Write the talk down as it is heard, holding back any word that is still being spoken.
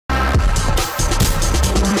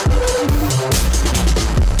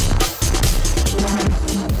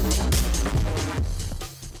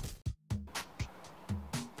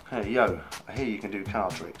yo, I hear you can do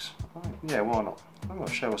card tricks. Oh, yeah, why not? I'm going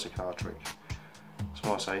to show us a card trick.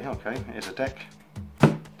 So I say, okay, here's a deck,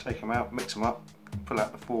 take them out, mix them up, pull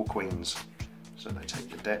out the 4 queens. So they take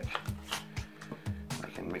the deck, they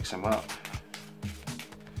can mix them up.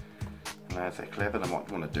 Now if they're clever, they might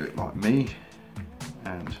want to do it like me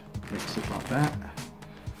and mix it like that.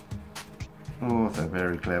 Or if they're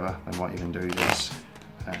very clever, they might even do this,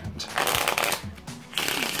 and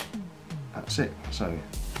that's it. So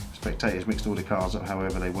spectators mixed all the cards up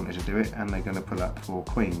however they wanted to do it, and they're going to pull out the 4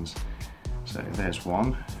 queens. So there's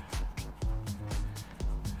one.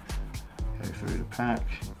 Go through the pack.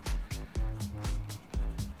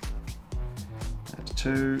 That's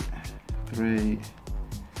 2, 3,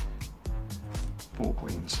 4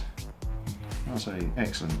 queens. I'll say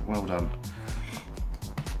excellent, well done.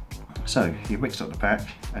 So you've mixed up the pack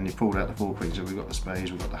and you've pulled out the 4 queens. So we've got the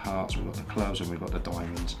spades, we've got the hearts, we've got the clubs, and we've got the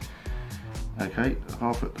diamonds. Okay,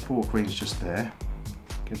 I'll put the 4 queens just there.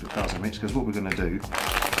 Give the cards a mix, because what we're going to do,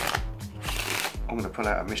 I'm going to pull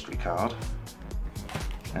out a mystery card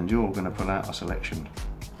and you're going to pull out a selection.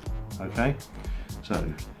 Okay,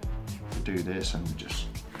 so we do this and we just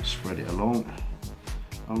spread it along.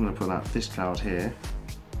 I'm going to pull out this card here.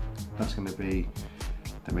 That's going to be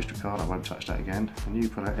the mystery card. I won't touch that again. And you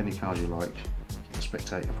pull out any card you like. The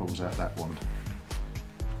spectator pulls out that one.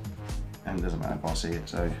 And it doesn't matter if I see it.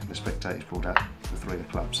 So the spectator's pulled out the 3 of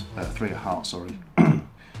clubs, 3 of hearts, sorry.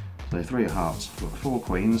 So 3 of hearts. We've got the 4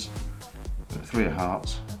 queens, we've got the 3 of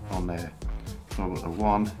hearts on there. So I've got the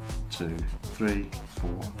 1, 2, 3,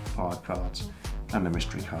 4, 5 cards and the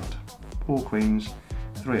mystery card. 4 queens,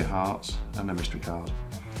 3 of hearts and the mystery card.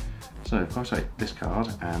 So if I take this card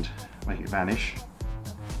and make it vanish,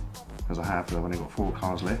 because I have, but I've only got 4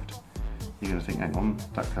 cards left, you're going to think, hang on,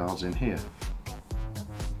 that card's in here.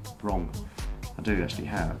 Wrong. I do actually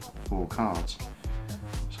have 4 cards.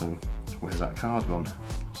 So where's that card gone?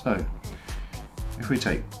 So if we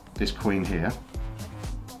take this queen here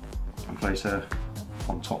and place her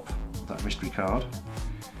on top of that mystery card,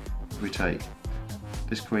 if we take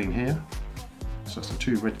this queen here, so that's the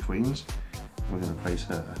 2 red queens, we're going to place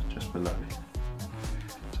her just below.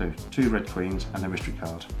 So 2 red queens and a mystery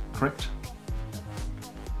card. Correct?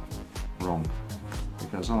 Wrong,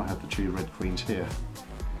 because I have the 2 red queens here,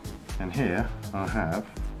 and here I have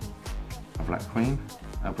a black queen,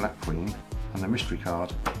 and the mystery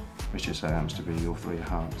card, which just happens to be your 3 of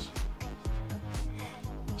hearts.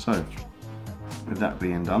 So with that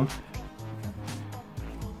being done,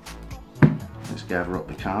 let's gather up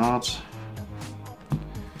the cards.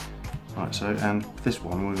 Right, so, and this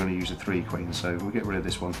one we're going to use a 3 queens, so we'll get rid of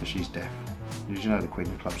this one because she's deaf. As you know, the queen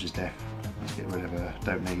of clubs is deaf. Let's get rid of her,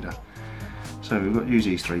 don't need her. So we've got to use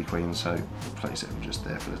these 3 queens, so we'll place them just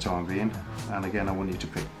there for the time being. And again, I want you to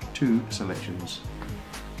pick 2 selections.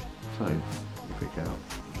 So we'll pick out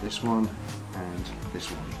this one and this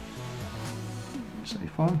one. Say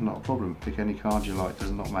fine, not a problem, pick any card you like,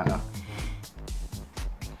 does not matter.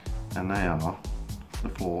 And they are the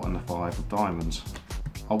 4 and the 5 of diamonds.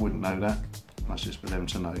 I wouldn't know that, that's just for them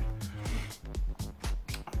to know.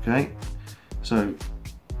 Okay, so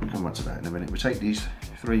we'll come back to that in a minute. We take these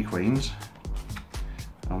 3 queens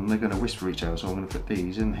and they're going to whisper each other, so I'm going to put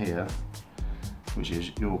these in here, which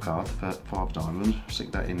is your card, the 5 diamonds,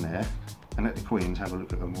 stick that in there and let the queens have a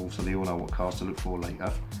look at them all so they all know what cards to look for later.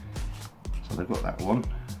 So they've got that one.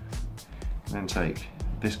 Then take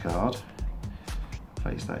this card,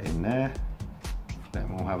 place that in there, let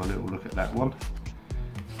them all have a little look at that one.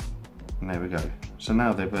 And there we go. So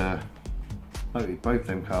now they've noted both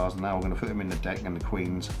them cards, and now we're going to put them in the deck, and the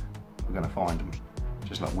queens are going to find them,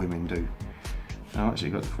 just like women do. Now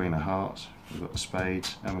actually we've got the 3 of hearts, we've got the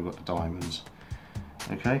spades, and we've got the diamonds.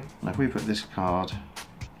 Okay, now if we put this card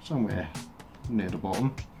somewhere near the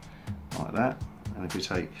bottom, like that, and if we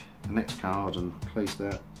take the next card and place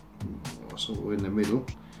that sort of in the middle,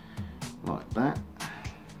 like that,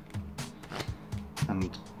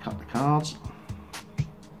 and cut the cards.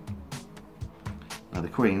 Now the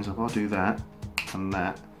queens, if I do that and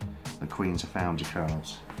that, the queens have found your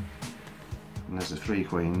cards. And there's the 3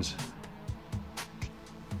 queens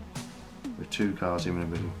with 2 cards in the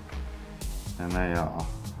middle. And they are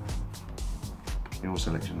your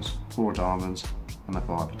selections, 4 diamonds and the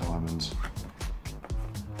 5 diamonds.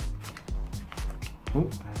 Ooh.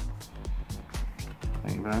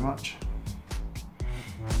 Thank you very much.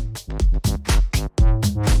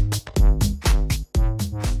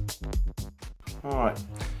 Alright,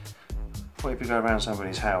 what if you go around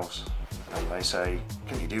somebody's house and they say,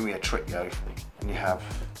 can you do me a trick, yo? And you have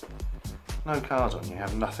no cards on, you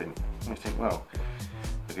have nothing. And you think, well,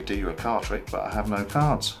 I could do you a card trick, but I have no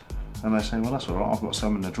cards. and they say, well, that's all right, I've got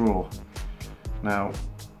some in the drawer. Now,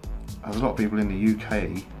 as a lot of people in the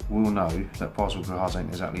UK will know, that bicycle cards ain't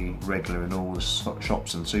exactly regular in all the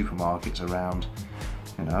shops and supermarkets around.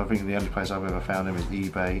 You know, I think the only place I've ever found them is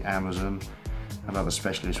eBay, Amazon, and other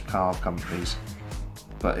specialist card companies.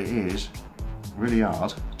 But it is really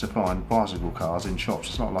hard to find bicycle cards in shops.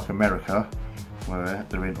 It's not like America, where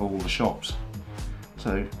they're in all the shops.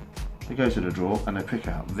 So they go to the drawer and they pick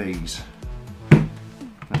out these.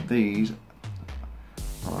 Now these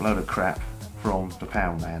are a load of crap from the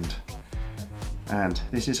Poundland. And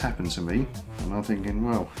this has happened to me, and I'm thinking,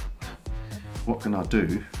 well, what can I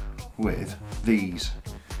do with these?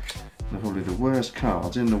 They're probably the worst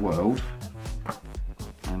cards in the world,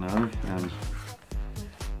 I know, and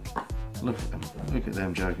look at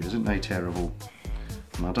them jokers, isn't they terrible?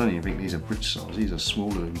 And I don't even think these are bridge size, these are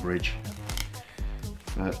smaller than bridge.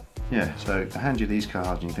 But yeah, so I hand you these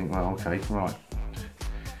cards and you think, well, okay, right,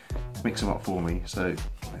 mix them up for me. So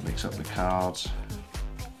I mix up the cards,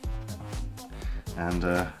 and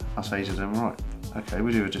I say to them, right, okay,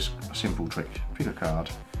 we do just a simple trick. Pick a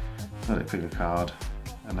card. So they pick a card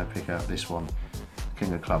and they pick out this one,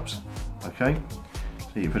 King of Clubs. Okay,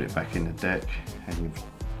 so you put it back in the deck and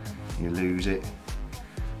you lose it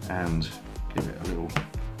and give it a little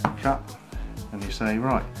cut, and you say,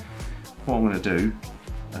 right, what I'm going to do,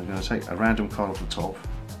 I'm going to take a random card off the top,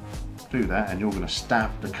 do that, and you're going to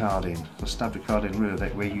stab the card in. So stab the card in really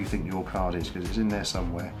where you think your card is, because it's in there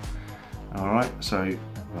somewhere. Alright, so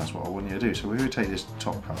that's what I want you to do. So we will take this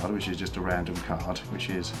top card, which is just a random card, which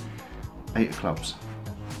is 8 of clubs.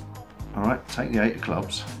 Alright, take the 8 of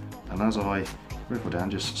clubs, and as I riffle down,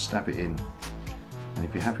 just stab it in. And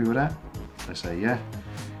if you're happy with that, they say yeah.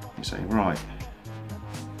 You say, right,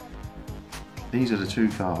 these are the 2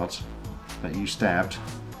 cards that you stabbed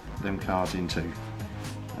them cards into.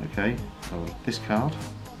 Okay, so this card,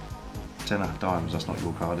 10 of diamonds, that's not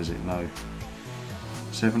your card, is it? No.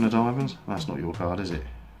 7 of diamonds, that's not your card, is it?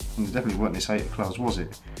 And it definitely wasn't this 8 of clubs, was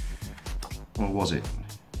it? Or was it?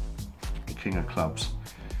 The King of Clubs.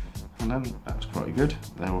 And then that was pretty good.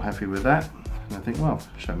 They're all happy with that. And I think, well,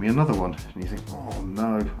 show me another one. And you think, oh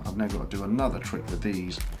no, I've now got to do another trick with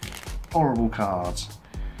these horrible cards.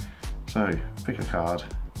 So pick a card.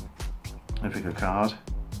 And pick a card,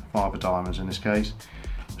 5 of diamonds in this case.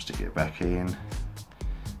 Stick it back in.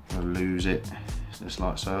 I'll lose it, just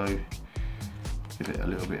like so. Give it a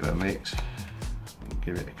little bit of a mix.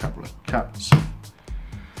 Give it a couple of cuts.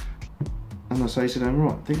 And I say to them,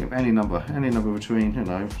 right, think of any number between, you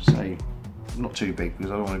know, say, not too big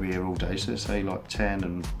because I don't want to be here all day, so say like 10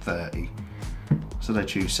 and 30. So they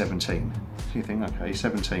choose 17. So you think, okay,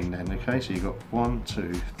 17 then, okay, so you've got 1,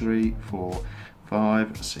 2, 3, 4,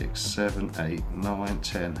 5, 6, 7, 8, 9,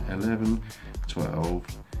 10, 11, 12,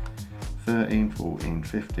 13, 14,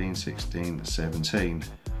 15, 16, 17.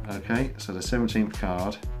 Okay, so the 17th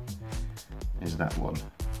card is that one.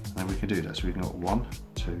 And we can do that. So we can got 1,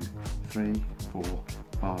 2, 3, 4,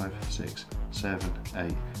 5, 6, 7,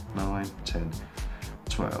 8, 9, 10,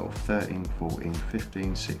 12, 13, 14,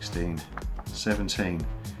 15, 16, 17.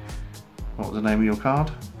 What was the name of your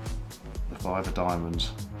card? The 5 of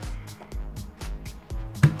diamonds.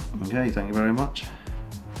 Okay, thank you very much.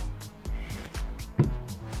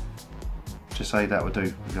 Just say that would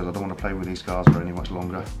do, because I don't want to play with these cards very much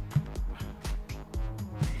longer.